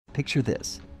Picture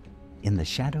this. In the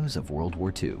shadows of World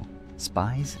War II,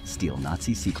 spies steal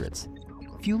Nazi secrets,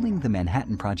 fueling the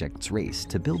Manhattan Project's race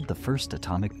to build the first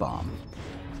atomic bomb.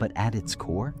 But at its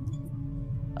core,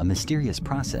 a mysterious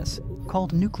process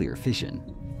called nuclear fission.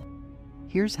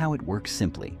 Here's how it works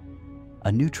simply.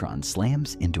 A neutron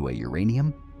slams into a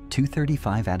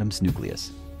uranium-235 atoms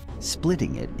nucleus,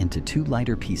 splitting it into two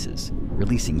lighter pieces,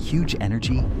 releasing huge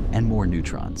energy and more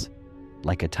neutrons.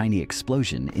 Like a tiny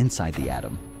explosion inside the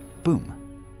atom, boom.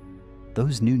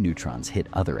 Those new neutrons hit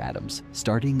other atoms,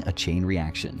 starting a chain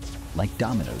reaction, like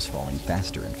dominoes falling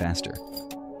faster and faster.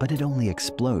 But it only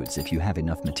explodes if you have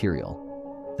enough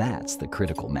material. That's the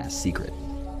critical mass secret.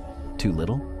 Too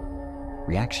little?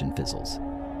 Reaction fizzles.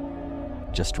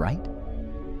 Just right?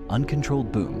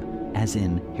 Uncontrolled boom, as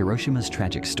in Hiroshima's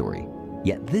tragic story.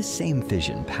 Yet this same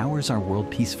fission powers our world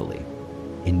peacefully.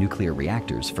 In nuclear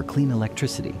reactors for clean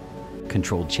electricity,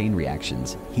 controlled chain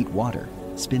reactions heat water,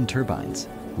 spin turbines,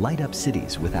 light up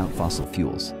cities without fossil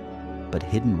fuels. But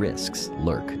hidden risks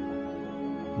lurk.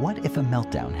 What if a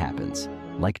meltdown happens,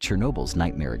 like Chernobyl's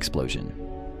nightmare explosion?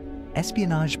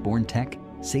 Espionage-born tech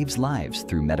saves lives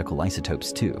through medical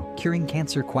isotopes too, curing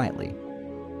cancer quietly.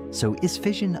 So is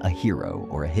fission a hero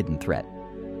or a hidden threat?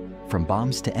 From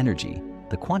bombs to energy,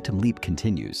 the quantum leap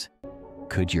continues.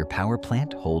 Could your power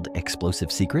plant hold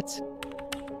explosive secrets?